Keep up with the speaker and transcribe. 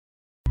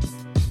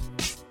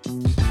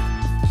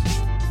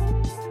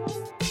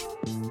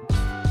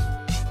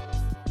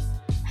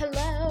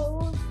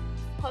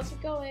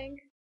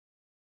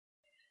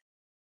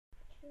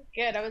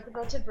Good. I was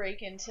about to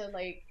break into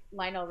like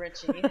Lionel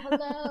Richie.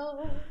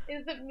 Hello,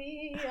 is it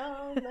me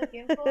you're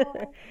looking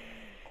for?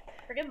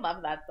 Freaking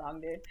love that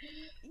song, dude.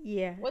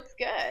 Yeah. What's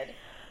good?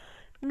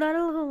 Not a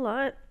whole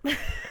lot.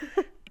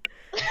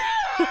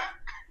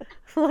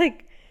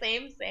 Like,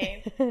 Same,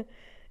 same.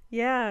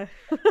 yeah.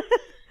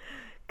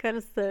 Kind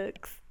of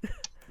sucks.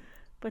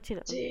 But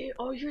Dude,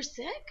 oh, you're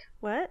sick?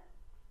 what?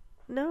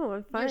 No,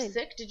 I'm You're fine.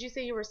 sick? Did you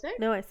say you were sick?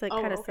 No, I said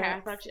kind of Oh, okay. I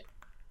sucks. thought you.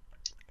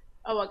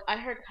 Oh, I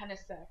heard kind of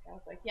sick. I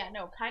was like, yeah,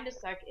 no, kind of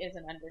sick is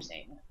an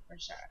understatement for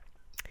sure.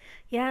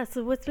 Yeah,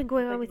 so what's been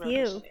going It's on like with really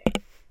you?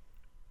 shitty.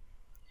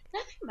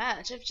 Nothing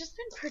much. I've just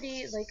been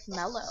pretty like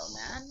mellow,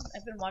 man.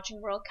 I've been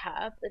watching World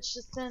Cup. It's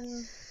just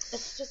been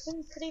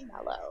pretty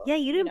mellow. Yeah,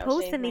 you You didn't know,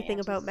 post today's my anything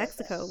Yankees about birthday.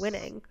 Mexico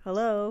winning.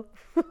 Hello.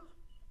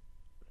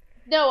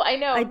 No, I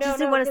know. I No, just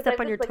didn't no, want to because I step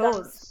on was your like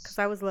toes because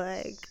I was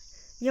like,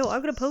 yo,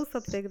 I'm going to post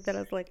something. Then I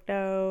was like,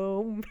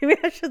 no, maybe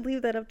I should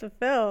leave that up to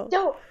Phil.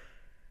 no,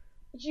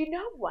 you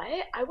know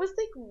what? I was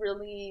like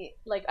really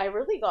like I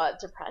really got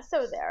depressed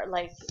out there.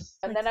 Like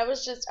and Like, then I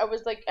was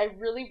like I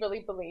really,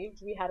 really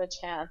believed we had a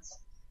chance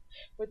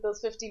with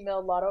those 50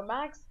 mil lotto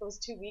max, those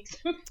 2 weeks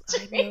of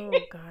I mystery.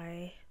 know,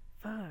 guy.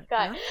 Fuck,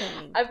 God,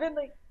 nothing. I've been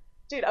like,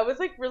 dude, I was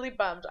like really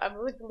bummed. I'm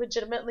like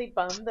legitimately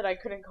bummed that I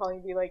couldn't call you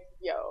and be like,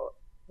 yo,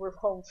 we're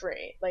home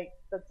free. Like,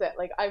 that's it.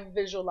 Like, I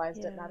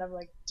visualized it, Yeah. and I'm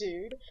like,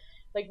 dude,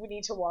 like, we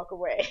need to walk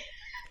away.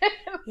 We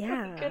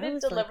Yeah, I couldn't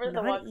was like, deliver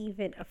the not walk.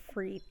 even a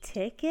free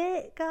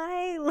ticket,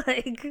 guy?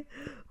 Like,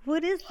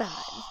 what is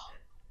that?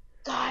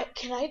 God,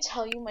 can I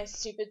tell you my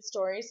stupid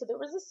story? So there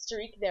was a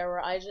streak there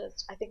where I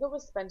think I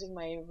was spending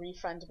my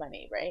refund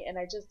money, right? And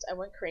I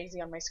went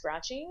crazy on my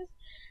scratchies.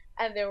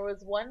 And there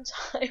was one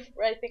time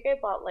where I think I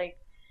bought like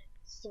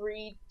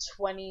three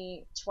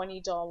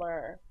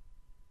 $20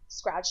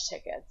 scratch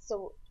tickets.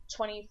 So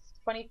 20,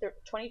 20,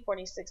 20,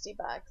 40,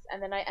 $60.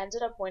 And then I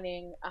ended up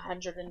winning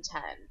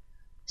 110,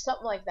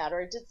 something like that.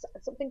 Or I did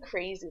something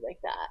crazy like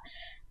that.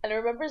 And I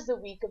remember it was the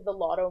week of the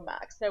Lotto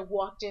Max. And I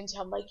walked into,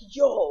 I'm like,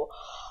 yo,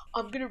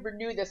 I'm going to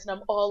renew this. And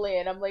I'm all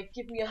in. I'm like,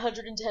 give me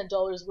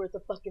 $110 worth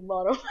of fucking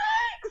Lotto.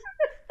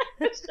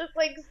 It's just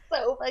like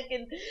so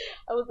fucking.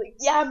 I was like,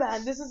 yeah,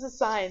 man, this is a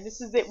sign.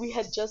 This is it. We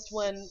had just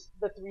won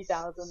the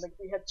 3,000. Like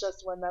we had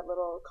just won that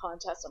little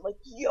contest. I'm like,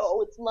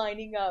 yo, it's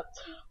lining up.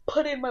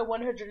 Put in my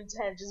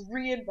 110. Just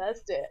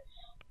reinvest it,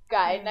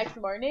 guy. Yeah. Next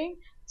morning,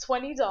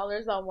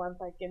 $20 on one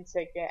fucking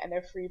ticket and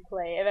a free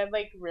play. And I'm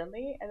like,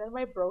 really? And then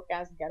my broke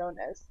ass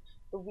ghetto-ness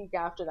the week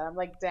after that. I'm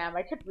like, damn,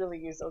 I could really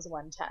use those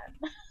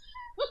 110.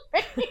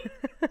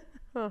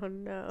 Oh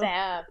no.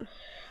 Damn.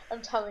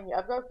 I'm telling you,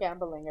 I've got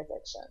gambling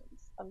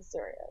addictions. I'm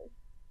serious.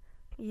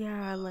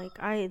 Yeah, like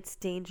it's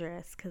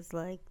dangerous because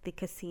like the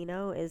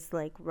casino is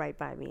like right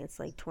by me. It's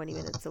like 20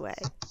 minutes away.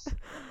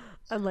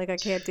 I'm like I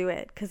can't do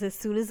it because as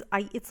soon as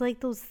it's like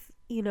those,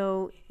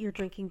 you're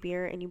drinking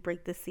beer and you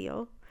break the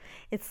seal.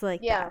 It's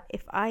like Yeah. that.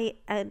 If I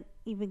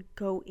even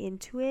go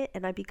into it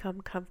and I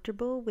become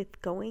comfortable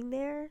with going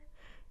there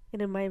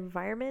and in my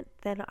environment,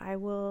 then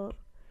I'll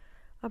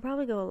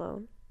probably go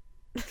alone.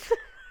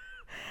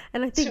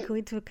 And I think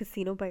going to a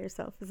casino by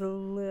yourself is a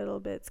little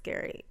bit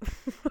scary.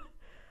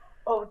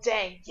 Oh,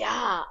 dang.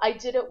 Yeah. I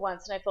did it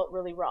once and I felt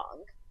really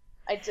wrong.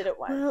 I did it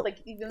once. Well, Like,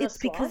 even the it's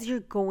because slots. you're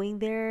going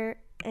there,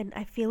 and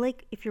I feel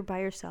like if you're by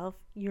yourself,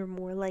 you're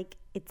more like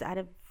it's out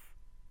of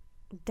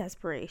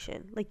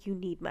desperation. Like you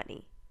need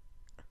money.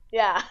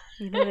 Yeah.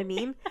 You know what I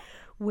mean?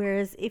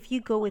 Whereas if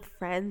you go with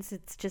friends,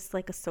 it's just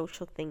like a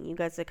social thing. You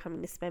guys are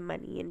coming to spend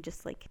money and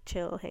just like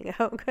chill, hang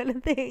out kind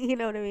of thing. You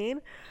know what I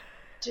mean?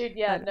 Dude,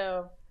 yeah, But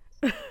no.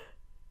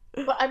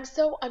 But I'm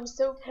so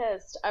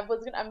pissed. I'm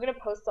gonna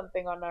post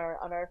something on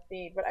our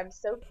feed, but I'm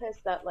so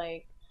pissed that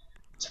like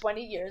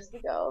 20 years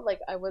ago, like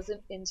I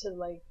wasn't into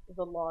like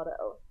the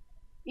lotto.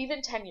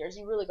 Even 10 years,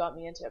 you really got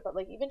me into it. But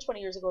like even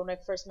 20 years ago when I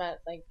first met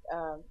like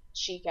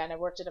Chica and I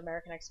worked at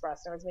American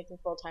Express and I was making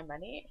full-time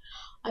money,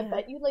 I yeah,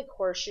 bet you like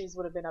horseshoes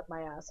would have been up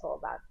my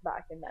asshole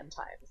back in them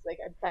times. Like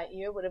I bet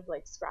you would have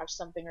like scratched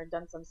something or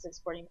done some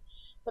 640.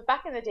 But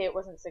back in the day it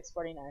wasn't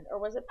 649 or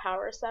was it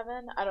Power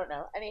 7? I don't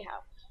know. Anyhow,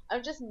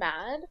 I'm just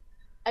mad.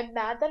 I'm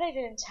mad that I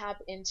didn't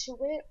tap into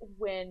it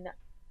when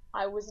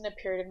I was in a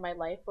period of my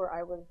life where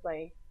I was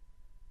like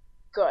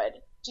good.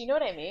 Do you know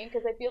what I mean?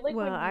 Because I feel like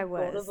well, when I you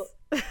go to the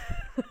was.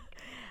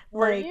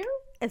 were you? Like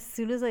as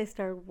soon as I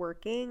started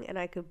working and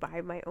I could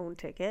buy my own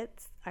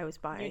tickets, I was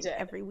You buying did.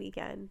 every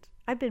weekend.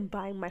 I've been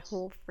buying my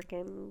whole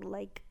freaking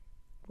like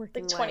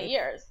Like working 20 life.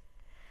 years.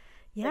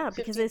 Yeah, Like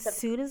because 15, as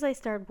 17. soon as I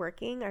started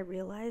working, I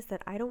realized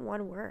that I don't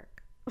want to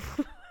work.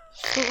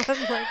 So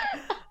I'm like,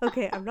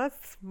 okay, I'm not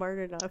smart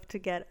enough to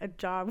get a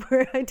job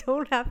where I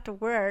don't have to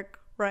work,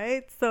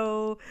 right?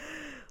 So,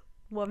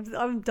 well,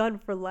 I'm done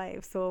for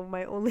life. So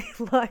my only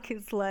luck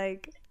is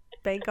like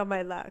bank on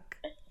my luck,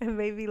 and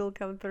maybe it'll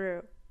come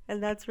through.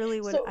 And that's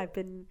really what So, I've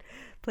been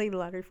playing the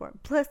lottery for.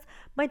 Plus,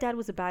 my dad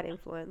was a bad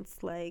influence.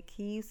 Like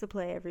he used to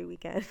play every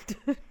weekend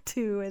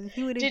too, and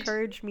he would did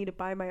encourage me to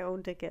buy my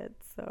own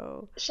tickets.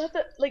 So shut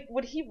the like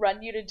would he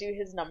run you to do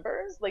his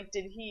numbers? Like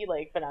did he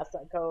like Vanessa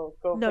go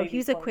no, play he these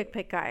was a 20? quick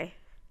pick guy.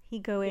 He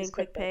go in, He's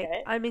quick quick pick, pick.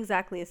 eh? I'm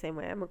exactly the same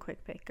way. I'm a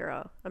quick pick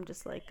girl. I'm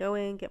just like go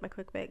in, get my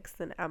quick picks,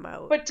 then I'm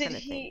out But did kind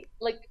of thing. he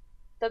like?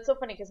 That's so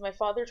funny because my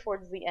father,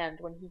 towards the end,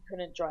 when he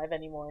couldn't drive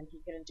anymore and he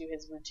couldn't do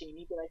his routine,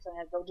 he'd be like,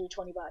 "Fine, go do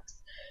 $20,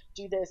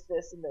 do this,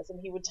 this, and this," and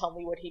he would tell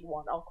me what he'd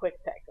want. I'll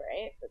quick pick,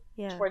 right? But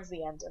Yeah. towards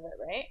the end of it,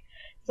 right?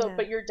 So, Yeah.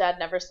 but your dad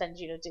never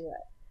sends you to do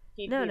it.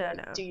 He'd No, be no, like,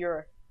 no.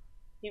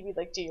 he'd be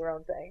like, do your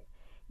own thing.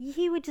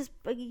 He would just,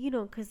 like,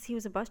 because he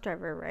was a bus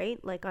driver,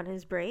 right? Like on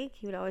his break,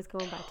 he would always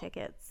go and buy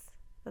tickets.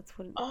 That's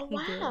what Oh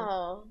he'd do.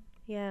 wow!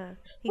 Yeah.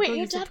 He'd go Wait,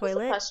 your use the dad was a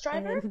toilet bus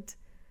driver? and,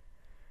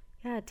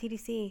 yeah,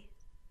 TDC.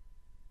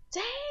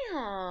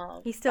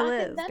 Damn! He still Back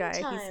in is, them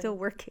guy. He's still times.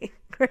 working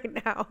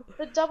right now.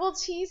 The double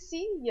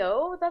TC,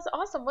 yo, that's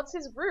awesome. What's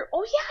his route?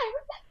 Oh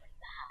yeah,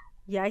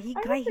 Yeah,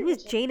 I he remember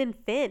was you. Jane and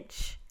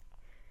Finch.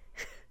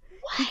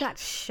 He What? got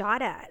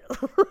shot at.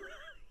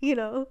 you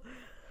know?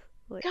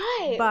 Like,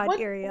 Guy, bad what?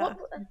 area.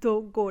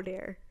 Don't go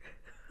there.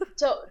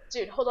 So,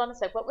 dude, hold on a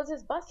sec. What was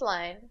his bus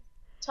line?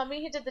 Tell me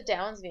he did the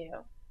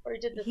Downsview or he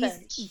did the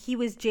Finch. He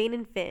was Jane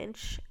and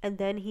Finch, and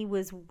then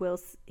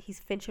he's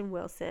Finch and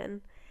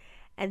Wilson,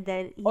 and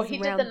then Oh, he's he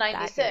did the around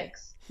that area.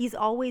 96. He's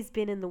always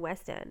been in the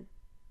West End.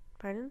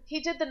 Pardon? He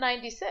did the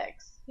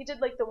 96. He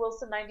did like the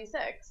Wilson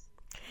 96.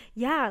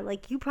 Yeah,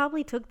 like you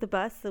probably took the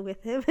bus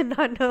with him and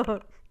not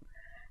known.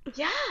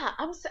 Yeah,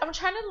 I'm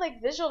trying to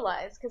like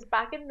visualize because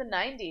back in the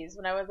 90s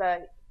when I was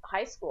at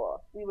high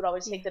school, we would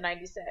always Yeah. take the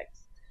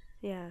 96.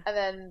 Yeah. And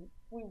then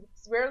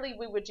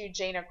we would do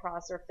Jane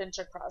across or Finch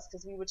across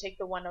because we would take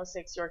the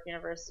 106 York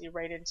University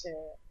right into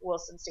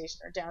Wilson Station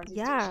or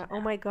Downsview Yeah. Station Oh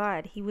now. my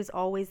God. He was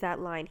always that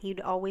line. He'd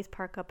always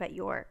park up at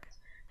York.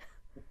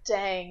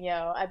 Dang,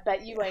 yo, I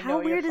bet you I How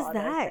know your weird is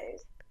father's that?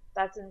 face.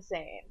 That's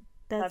insane.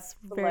 That's That's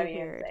very bloody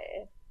weird.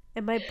 insane.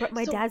 And my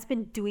So, dad's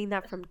been doing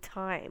that from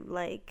time,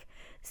 like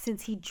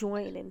since he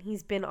joined, and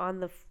he's been on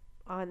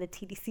the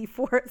TDC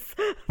force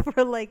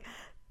for like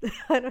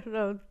I don't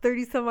know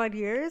 30 some odd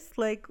years.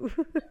 Like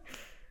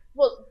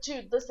well,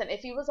 dude, listen,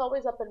 if he was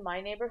always up in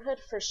my neighborhood,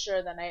 for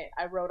sure, then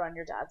I rode on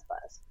your dad's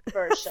bus.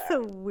 For that's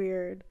so sure.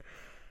 weird.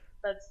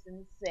 That's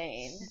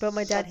insane. But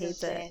my dad That's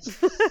hates insane.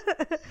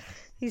 it.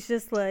 He's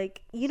just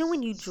like,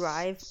 when you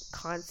drive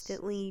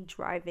constantly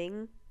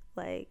driving,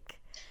 like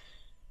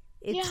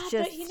it's Yeah,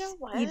 but you know just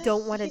what? you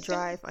don't want to He's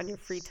gonna. drive on your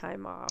free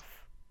time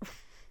off.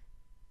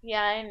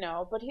 Yeah, I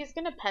know, but he's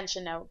gonna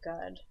pension out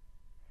good,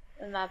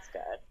 and that's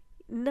good.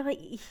 No,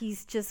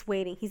 he's just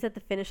waiting. He's at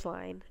the finish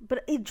line.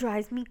 But it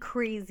drives me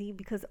crazy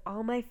because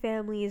all my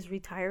family is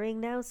retiring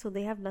now, so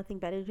they have nothing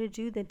better to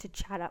do than to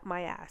chat up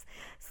my ass.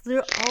 So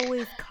they're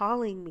always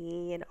calling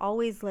me and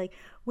always like,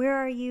 "Where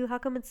are you? How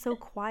come it's so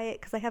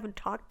quiet?" Because I haven't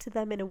talked to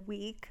them in a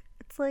week.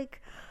 It's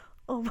like,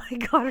 oh my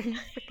God, are you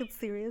freaking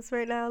serious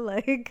right now?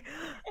 Like,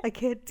 I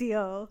can't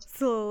deal.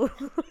 So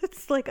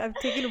it's like I'm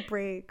taking a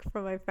break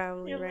from my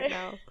family You're right like,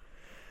 now.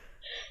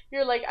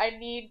 you're like, I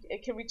need.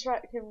 Can we try?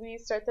 Can we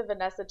start the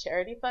Vanessa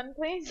charity fund,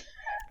 please?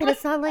 And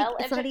it's not like I'll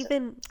enter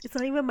it's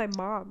not even my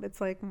mom.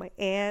 It's like my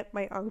aunt,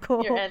 my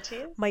your uncle,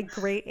 aunties my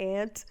great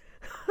aunt.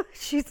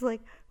 She's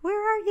like, "Where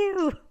are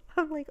you?"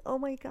 I'm like, "Oh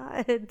my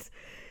God.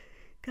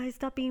 Guys,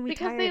 stop being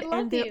because they retired."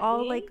 love And they're you,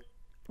 all B. like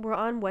we're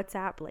on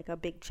WhatsApp, like a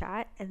big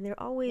chat, and they're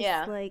always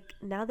Yeah. like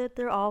now that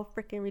they're all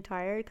freaking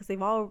retired because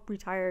they've all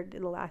retired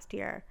in the last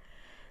year.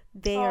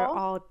 They are Oh,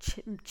 all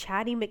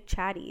chatty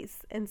McChatties.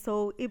 And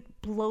so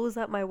it blows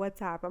up my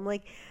WhatsApp. I'm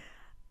like,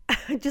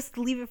 I just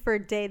leave it for a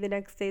day. The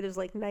next day, there's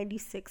like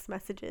 96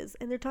 messages,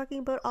 and they're talking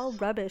about all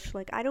rubbish.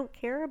 Like, I don't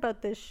care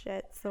about this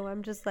shit. So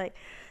I'm just like,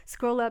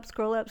 scroll up,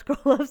 scroll up,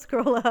 scroll up,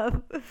 scroll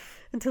up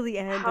until the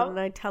end, and how? then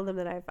I tell them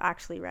that I've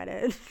actually read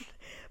it.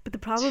 But the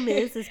problem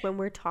is when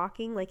we're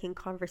talking, like in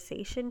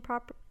conversation,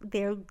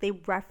 they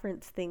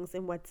reference things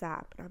in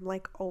WhatsApp, and I'm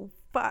like, oh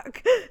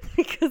fuck,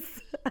 because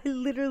I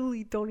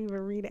literally don't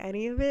even read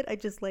any of it. I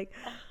just like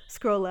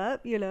scroll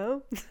up.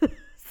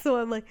 So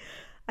I'm like,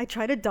 I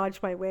try to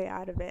dodge my way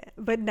out of it,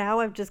 but now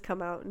I've just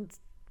come out and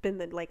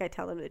like I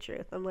tell them the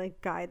truth. I'm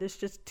like, guy, there's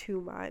just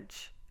too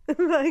much.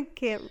 I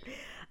can't.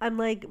 I'm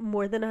like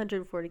more than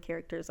 140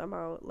 characters. I'm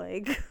out.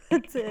 Like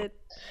that's it.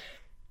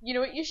 You know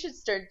what you should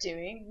start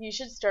doing? You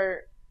should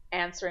start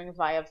answering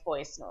via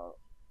voice note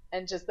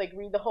and just like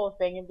read the whole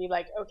thing and be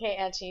like, "Okay,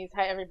 aunties,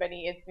 hi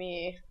everybody, it's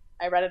me.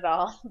 I read it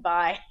all.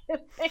 Bye."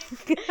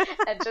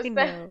 and I just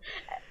send know.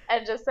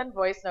 and just send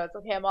voice notes.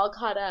 Okay, I'm all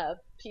caught up.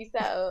 Peace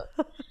out.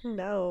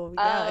 No,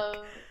 yuck.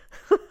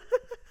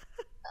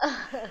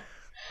 Um,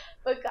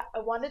 but I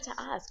wanted to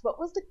ask, what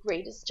was the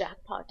greatest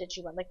jackpot that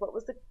you won? Like, what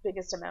was the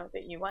biggest amount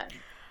that you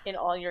won in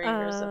all your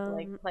years of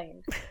like Um,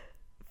 playing?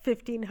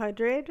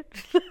 1,500.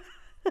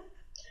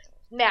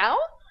 Now?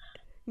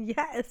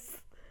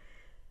 Yes,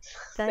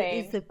 that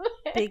is Same. the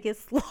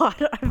biggest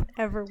lot I've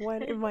ever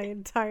won in my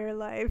entire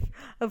life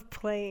of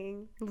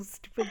playing those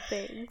stupid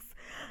things.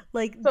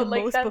 Like So the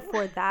like most that.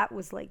 before that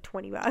was like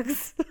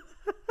 $20.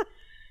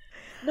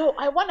 No,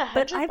 I won a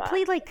But hundred I've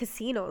played bucks. like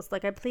casinos.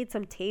 Like I played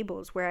some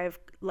tables where I've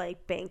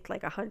like banked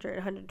like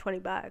 120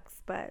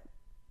 bucks, but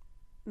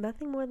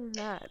nothing more than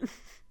that.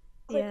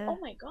 Like, Yeah. oh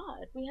my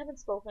God, we haven't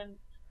spoken.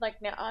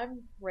 like now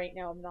I'm right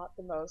now I'm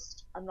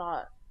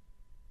not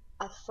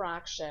a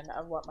fraction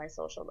of what my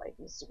social life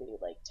used to be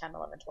like 10,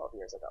 11, 12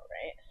 years ago,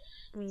 right?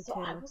 Me So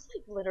I too. was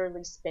like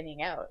literally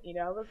spinning out, you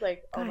know? I was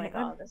like, oh my Guy,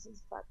 God, this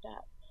is fucked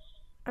up.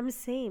 I'm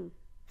same.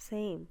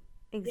 Same.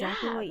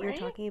 Exactly Yeah, what you're right?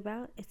 talking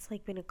about. It's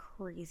like been a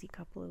crazy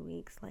couple of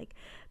weeks. Like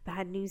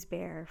bad news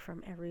bear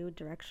from every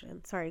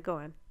direction. Sorry, go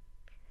on.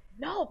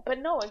 No, but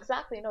no,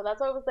 exactly. No,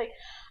 that's why I was like,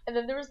 and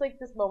then there was like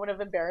this moment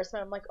of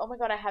embarrassment. I'm like, oh my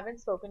God, I haven't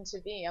spoken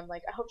to V. I'm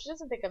like, I hope she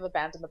doesn't think I've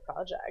abandoned the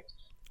project.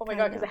 Oh my I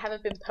God, because I know.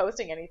 haven't been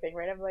posting anything,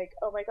 right? I'm like,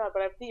 oh my God,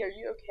 but I'm V, are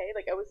you okay?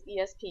 Like, I was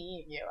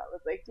ESPing you. I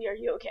was like, V, are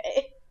you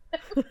okay?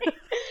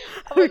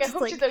 I'm We're like, I just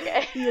hope she's like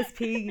okay.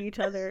 ESPing each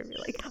other and be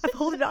like, I'm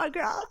holding on,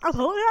 girl. I'm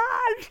holding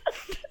on.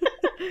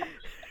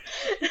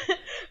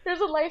 There's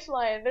a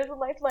lifeline. There's a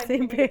lifeline if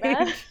Same you need it,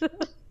 man. page.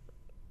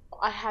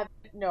 I haven't.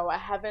 No, I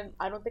haven't.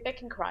 I don't think I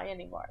can cry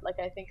anymore. Like,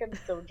 I think I'm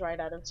so dried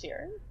out of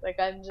tears. Like,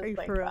 I'm Are just you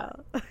like, for fuck.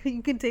 real?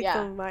 You can take Yeah.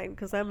 some of mine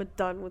because I'm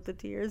done with the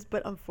tears,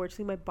 but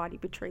unfortunately, my body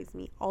betrays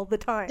me all the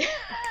time.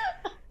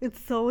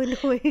 It's so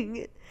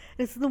annoying.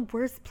 It's in the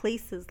worst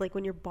places, like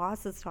when your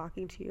boss is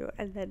talking to you,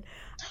 and then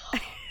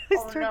I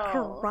Oh start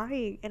no.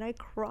 crying, and I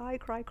cry,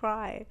 cry,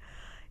 cry.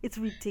 It's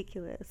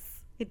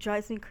ridiculous. It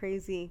drives me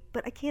crazy,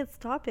 but I can't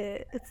stop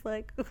it. It's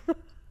like,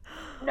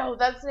 No,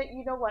 that's it.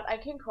 You know what? I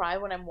can cry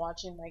when I'm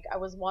watching. Like, I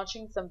was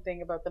watching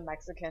something about the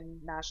Mexican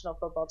national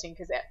football team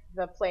because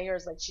the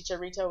players, like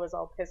Chicharito, was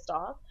all pissed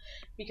off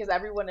because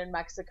everyone in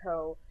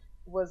Mexico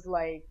was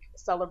like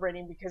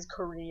celebrating because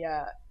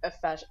Korea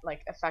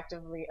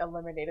effectively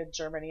eliminated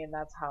Germany, and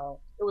that's how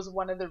it was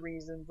one of the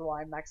reasons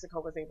why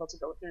Mexico was able to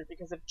go through.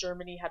 Because if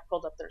Germany had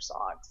pulled up their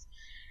socks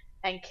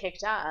and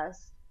kicked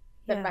ass,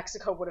 then yeah,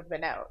 Mexico would have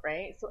been out,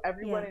 right? So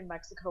everyone yeah. in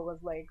Mexico was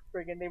like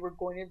friggin' they were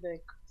going to the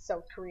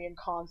South Korean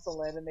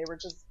consulate and they were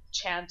just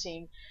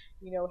chanting,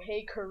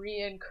 hey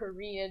Korean,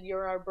 Korean,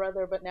 you're our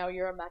brother, but now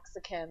you're a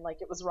Mexican. Like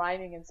it was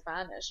rhyming in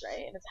Spanish,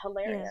 right? And it's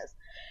Yeah. hilarious.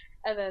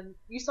 And then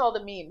you saw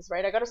the memes,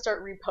 right? I got to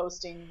start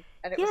reposting,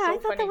 and it Yeah, was I so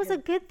thought that funny was a because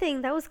good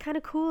thing. That was kind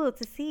of cool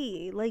to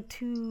see. Like,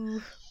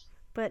 to.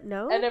 But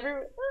and no?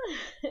 every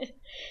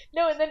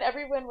no, and then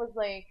everyone was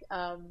like,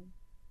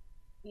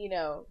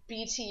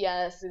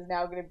 BTS is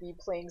now going to be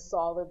playing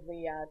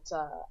solidly at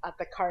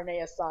the carne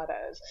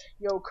asadas.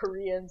 Yo,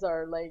 Koreans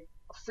are like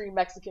free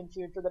Mexican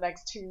food for the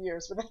next 2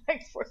 years, for the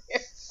next 4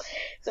 years.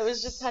 So it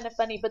was just kind of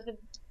funny.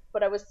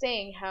 But I was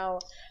saying how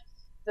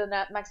the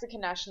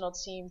Mexican national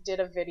team did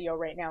a video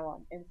right now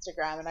on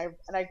Instagram,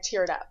 and I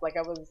teared up. Like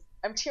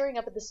I'm tearing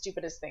up at the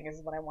stupidest thing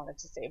is what I wanted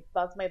to say.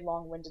 That's my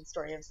long-winded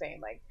story of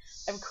saying like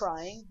I'm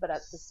crying, but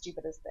at the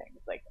stupidest thing.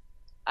 Like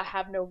I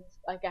have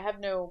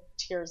no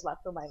tears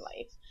left for my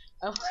life.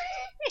 I'm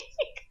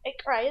I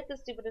cry at the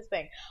stupidest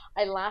thing.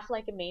 I laugh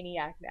like a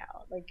maniac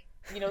now. Like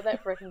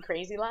that freaking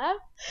crazy laugh.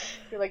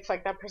 You're like,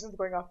 fuck, that person's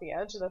going off the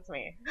edge. That's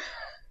me.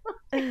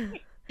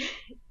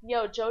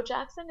 Yo, Joe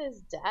Jackson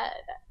is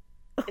dead.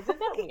 Oh Isn't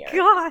that my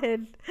weird?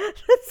 god.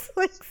 That's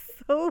like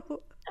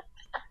so.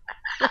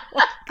 Oh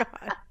my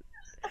god.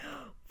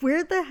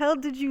 Where the hell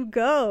did you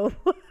go?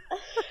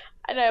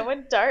 I know I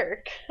went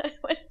dark. I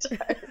went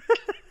dark.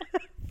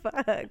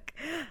 Fuck.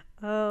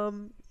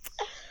 Um,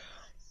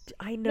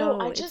 I No, know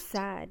I it's just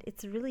sad.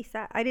 It's really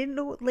sad. I didn't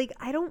know, like,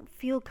 I don't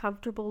feel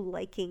comfortable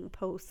liking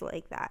posts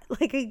like that.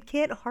 Like, I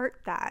can't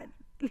heart that.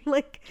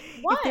 Like,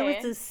 if there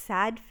was why? a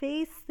sad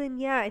face, then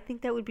yeah, I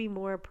think that would be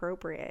more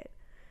appropriate.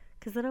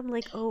 Because then I'm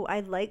like, oh,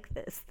 I like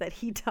this that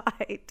he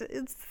died.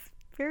 It's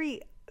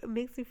very, it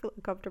makes me feel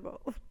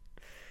uncomfortable.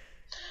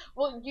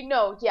 Well,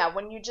 yeah,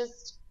 when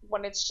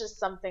it's just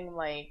something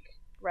like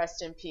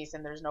rest in peace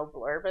and there's no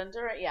blurb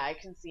under it, yeah, I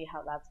can see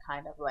how that's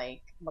kind of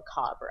like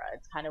macabre.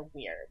 It's kind of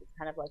weird. It's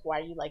kind of like why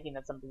are you liking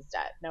that somebody's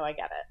dead? No, I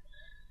get it.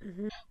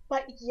 Hmm.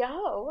 But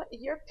yo,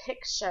 your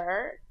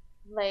picture,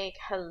 like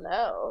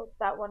hello,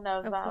 that one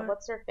of Of what?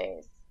 what's her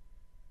face?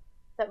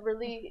 That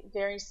really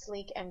very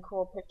sleek and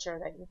cool picture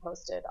that you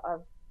posted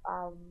of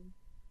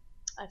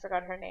I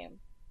forgot her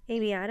name.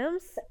 Amy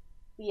Adams?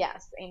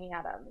 Yes, Amy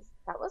Adams.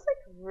 That was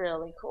like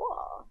really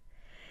cool.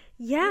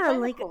 You Yeah,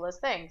 find the like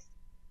coolest things.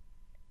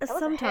 That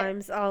was a hit.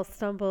 sometimes I'll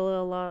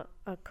stumble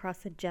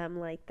across a gem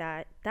like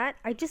that. That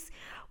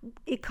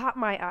it caught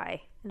my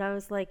eye. And I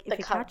was like, The if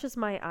it color, catches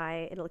my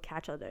eye, it'll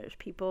catch other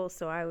people.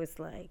 So I was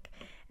like,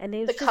 and it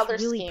the was just color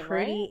really scheme,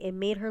 right? pretty. It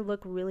made her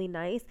look really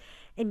nice.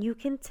 And you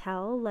can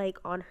tell, like,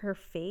 on her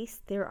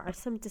face, there are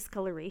some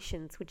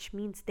discolorations, which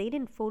means they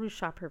didn't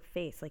Photoshop her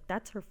face. Like,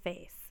 that's her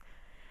face.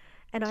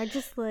 And I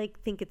just, like,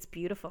 think it's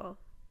beautiful.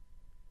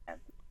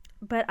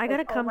 But I Like,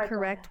 gotta oh come my god.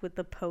 correct with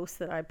the post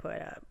that I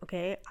put up,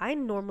 okay? I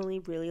normally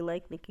really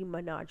like Nicki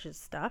Minaj's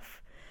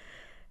stuff.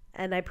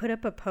 And I put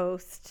up a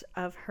post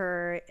of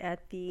her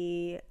at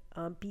the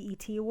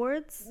BET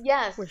Awards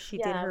Yes, where she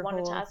did yeah, I her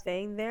wanted to whole ask you.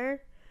 thing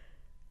there.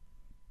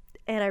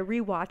 And I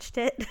rewatched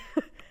it.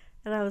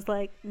 And I was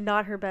like,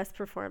 not her best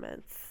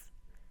performance.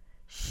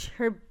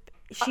 Her,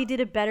 Uh, she did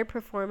a better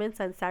performance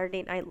on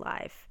Saturday Night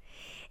Live.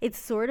 It's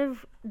sort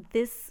of,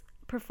 this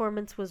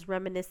performance was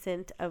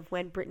reminiscent of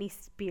when Britney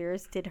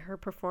Spears did her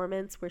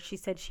performance where she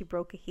said she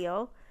broke a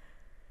heel.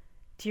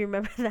 Do you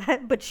remember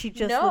that? But she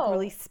just looked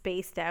really No.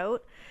 spaced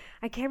out.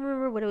 I can't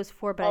remember what it was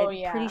for, but Oh I'm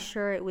pretty yeah.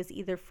 sure it was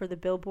either for the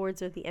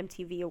Billboards or the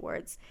MTV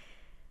Awards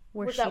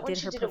where Was she that when did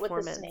she her did it with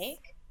the performance.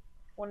 snake?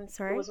 When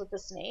it Sorry? was with the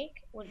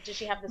snake? When did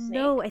she have the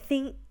No, snake? I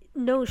think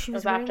no, she It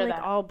was was wearing after like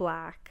that. all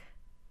black.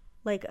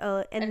 Like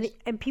And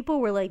and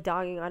people were like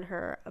dogging on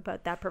her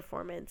about that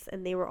performance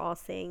and they were all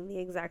saying the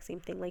exact same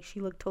thing. Like she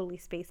looked totally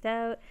spaced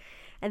out.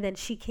 And then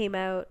she came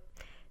out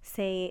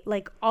saying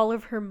like all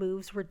of her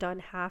moves were done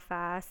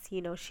half-ass.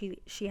 You know, she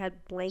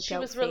had blanked she out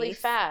was really face.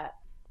 fat.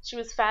 She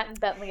was fat and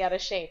Bentley out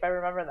of shape. I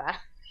remember that.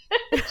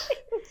 she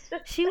was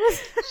just, She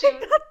was she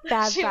was not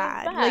that she was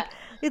bad. Like fat.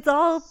 it's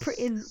all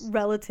in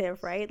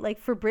relative, right? Like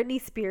for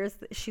Britney Spears,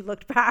 she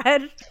looked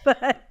bad,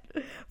 but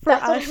for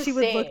That's what us, I'm she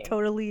would look saying.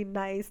 totally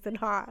nice and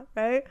hot,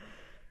 right?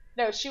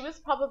 No, she was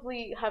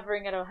probably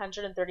hovering at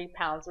 130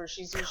 pounds, where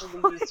she's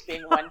usually Oh used my to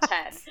being god!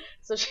 110.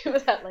 So she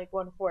was at like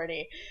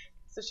 140.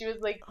 So she was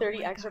like Oh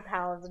 30 my god! extra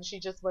pounds, and she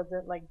just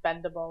wasn't like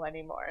bendable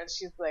anymore. And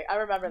she's like, I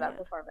remember that Yeah.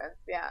 performance.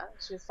 Yeah,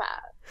 she was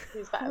fat. She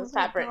was fat. It Oh was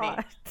my fat Britney.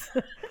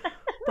 god!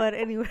 But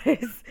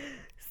anyways,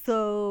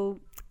 so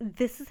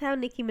this is how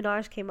Nicki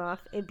Minaj came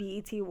off in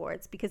BET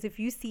Awards because if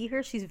you see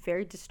her, she's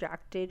very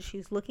distracted.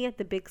 She's looking at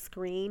the big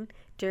screen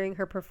during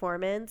her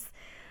performance.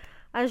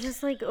 I was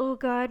just like, "Oh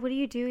God, what are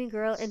you doing,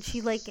 girl?" And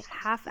she like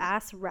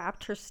half-ass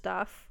rapped her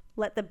stuff,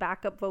 let the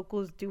backup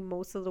vocals do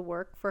most of the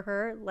work for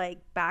her, like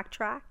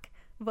backtrack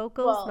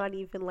vocals, Well, not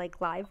even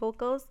like live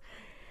vocals.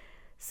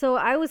 So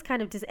I was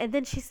kind of just, and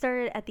then she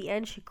started at the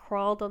end. She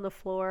crawled on the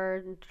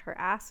floor, and her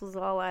ass was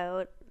all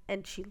out,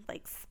 and she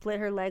like split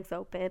her legs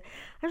open.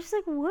 I was just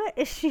like, "What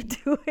is she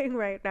doing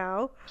right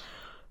now?"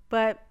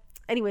 But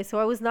anyway, so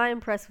I was not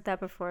impressed with that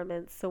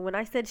performance. So when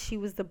I said she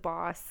was the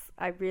boss,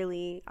 I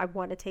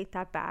want to take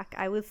that back.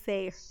 I would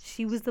say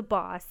she was the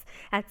boss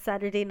at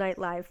Saturday Night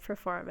Live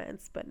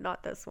performance, but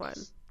not this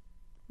one.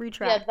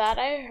 yeah, Retract. that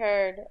I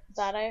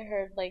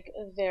heard like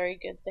very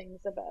good things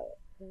about.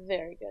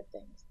 Very good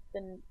things.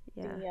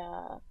 Yeah.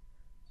 The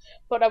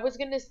But I was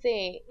gonna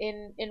say,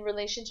 in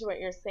relation to what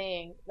you're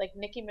saying, like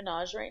Nicki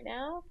Minaj right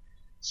now,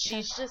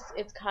 Yeah. she's just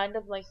it's kind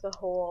of like the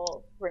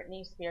whole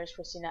Britney Spears,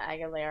 Christina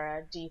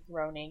Aguilera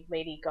dethroning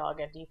Lady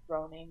Gaga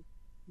dethroning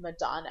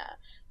Madonna.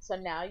 So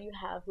now you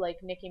have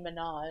like Nicki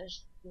Minaj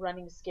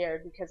running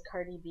scared because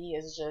Cardi B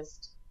is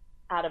just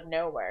out of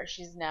nowhere.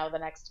 She's now the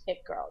next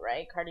hit girl,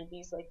 right? Cardi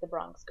B's like the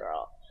Bronx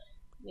girl,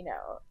 you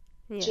know.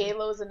 Yeah. J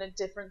Lo's in a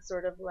different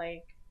sort of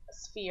like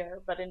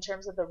sphere, but in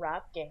terms of the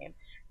rap game,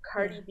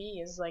 Yeah. Cardi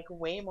B is like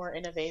way more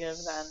innovative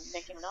than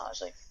Nicki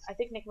Minaj. Like I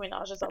think Nicki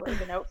Minaj has already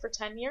been out for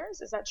 10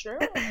 years. Is that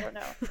true? I don't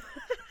know.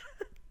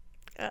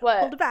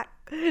 Hold What? it back.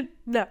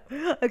 No.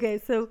 Okay,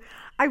 so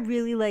I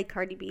really like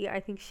Cardi B. I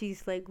think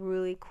she's like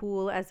really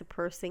cool as a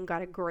person,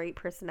 got a great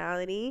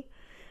personality.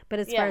 But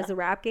as far as Yeah, the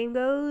rap game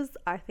goes,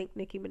 I think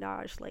Nicki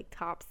Minaj like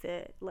tops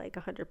it like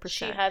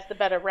she 100%. has the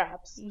better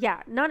raps.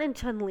 Yeah, not in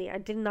Chun Li. I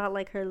did not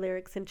like her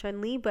lyrics in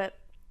Chun Li, but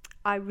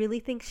I really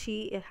think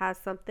she has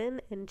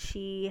something and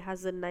she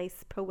has a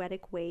nice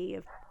poetic way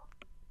of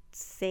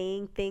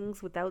saying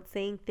things without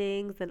saying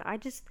things. And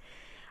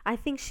I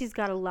think she's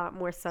got a lot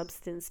more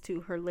substance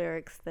to her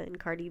lyrics than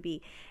Cardi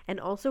B. And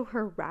also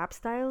her rap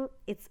style,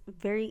 it's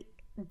very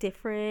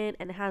different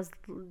and has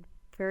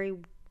very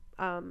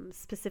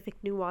specific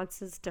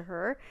nuances to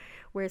her,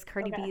 whereas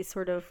Cardi B Okay. is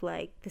sort of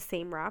like the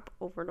same rap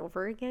over and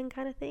over again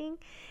kind of thing.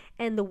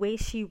 And the way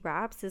she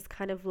raps is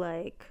kind of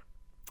like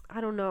I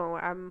don't know.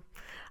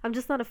 I'm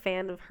just not a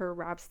fan of her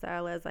rap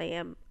style as I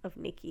am of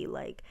Nicki.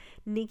 Like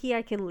Nicki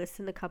I can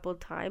listen a couple of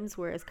times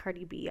whereas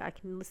Cardi B I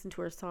can listen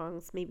to her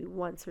songs maybe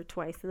once or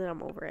twice and then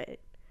I'm over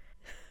it.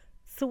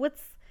 So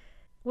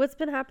what's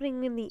been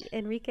happening in the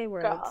Enrique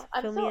world? Girl,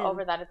 I'm Fill so me in.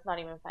 over that it's not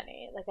even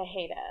funny. Like I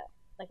hate it.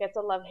 Like it's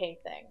a love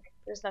hate thing.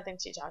 There's nothing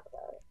to talk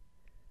about.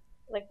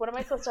 Like what am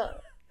I supposed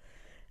to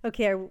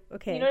Okay,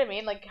 you know okay. what I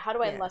mean? Like, how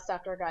do I Yeah, lust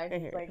after a guy I who's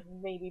hear like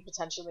maybe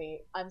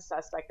potentially? I'm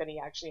suspect that he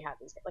actually had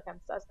these. Like, I'm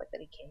suspect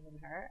that he came in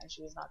her and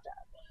she was not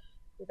dead.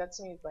 Like, that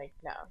to me is like,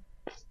 no.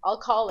 I'll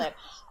call it.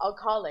 I'll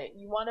call it.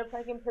 You want to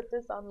fucking put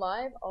this on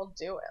live? I'll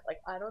do it. Like,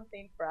 I don't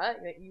think, bruh,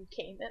 that you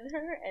came in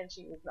her and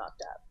she was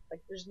knocked up.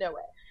 Like, there's no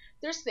way.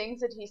 There's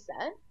things that he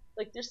said.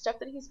 Like, there's stuff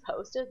that he's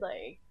posted.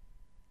 Like,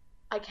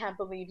 I can't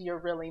believe you're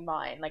really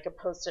mine. Like a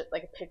poster,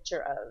 like a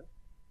picture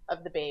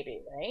of the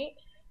baby, right?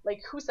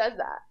 Like who says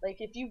that? Like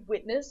if you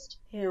witnessed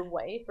yeah. your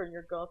wife or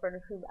your girlfriend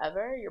or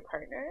whomever, your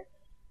partner,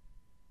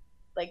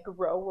 like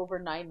grow over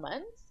 9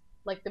 months,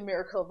 like the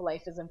miracle of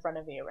life is in front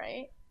of you,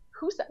 right?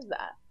 Who says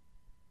that?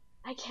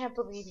 I can't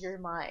believe you're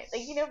mine.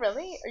 Like,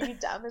 really? Are you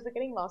dumb? Is it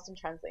getting lost in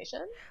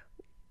translation?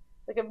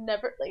 Like I've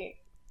never like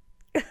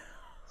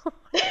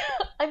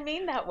I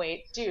mean that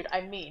way, dude.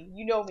 I mean,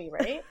 you know me,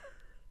 right?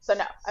 So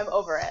no, I'm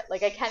over it.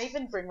 Like I can't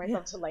even bring Yeah.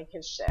 myself to like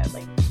his shit.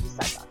 Like you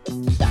said that.